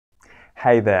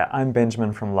Hey there, I'm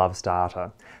Benjamin from Loves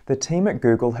Data. The team at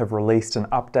Google have released an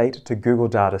update to Google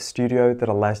Data Studio that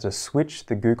allows you to switch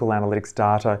the Google Analytics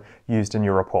data used in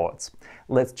your reports.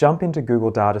 Let's jump into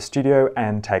Google Data Studio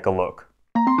and take a look.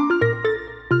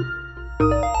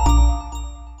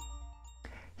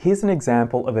 Here's an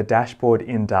example of a dashboard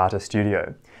in Data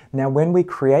Studio. Now, when we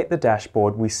create the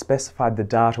dashboard, we specified the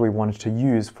data we wanted to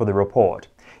use for the report.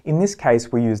 In this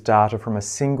case, we use data from a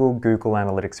single Google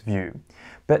Analytics view.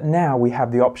 But now we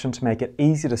have the option to make it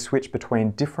easy to switch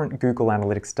between different Google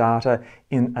Analytics data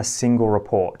in a single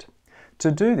report.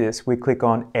 To do this, we click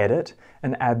on Edit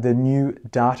and add the new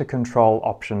Data Control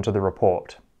option to the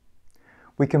report.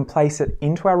 We can place it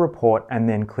into our report and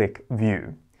then click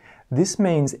View. This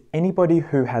means anybody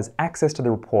who has access to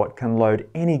the report can load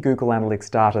any Google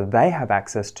Analytics data they have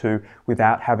access to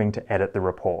without having to edit the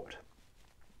report.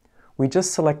 We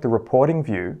just select the reporting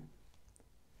view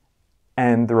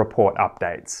and the report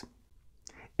updates.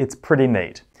 It's pretty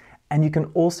neat. And you can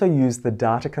also use the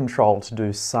data control to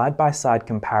do side-by-side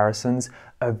comparisons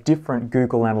of different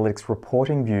Google Analytics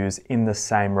reporting views in the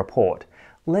same report.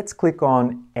 Let's click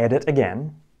on Edit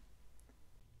again.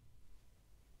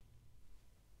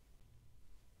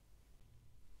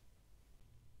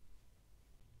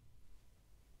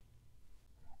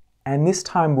 And this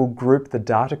time we'll group the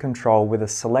data control with a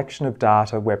selection of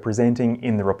data we're presenting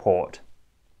in the report.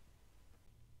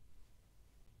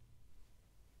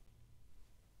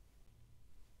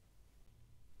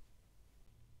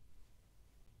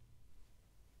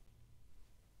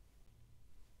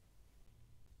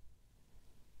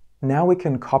 Now we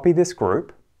can copy this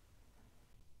group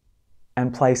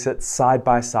and place it side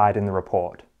by side in the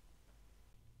report.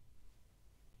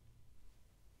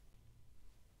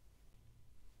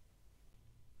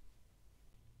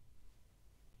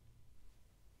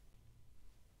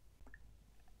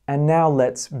 And now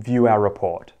let's view our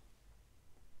report.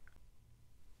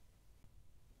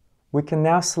 We can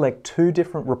now select two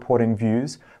different reporting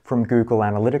views from Google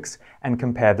Analytics and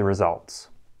compare the results.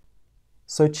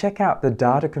 So check out the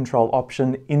data control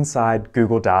option inside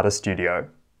Google Data Studio.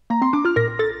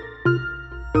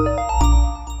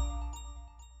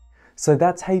 So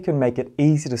that's how you can make it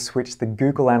easy to switch the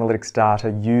Google Analytics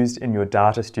data used in your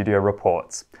Data Studio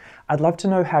reports. I'd love to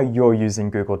know how you're using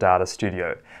Google Data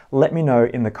Studio. Let me know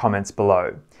in the comments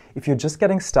below. If you're just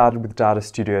getting started with Data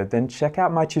Studio, then check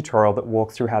out my tutorial that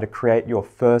walks through how to create your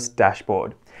first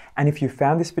dashboard. And if you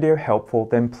found this video helpful,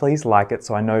 then please like it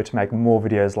so I know to make more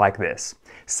videos like this.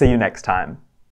 See you next time.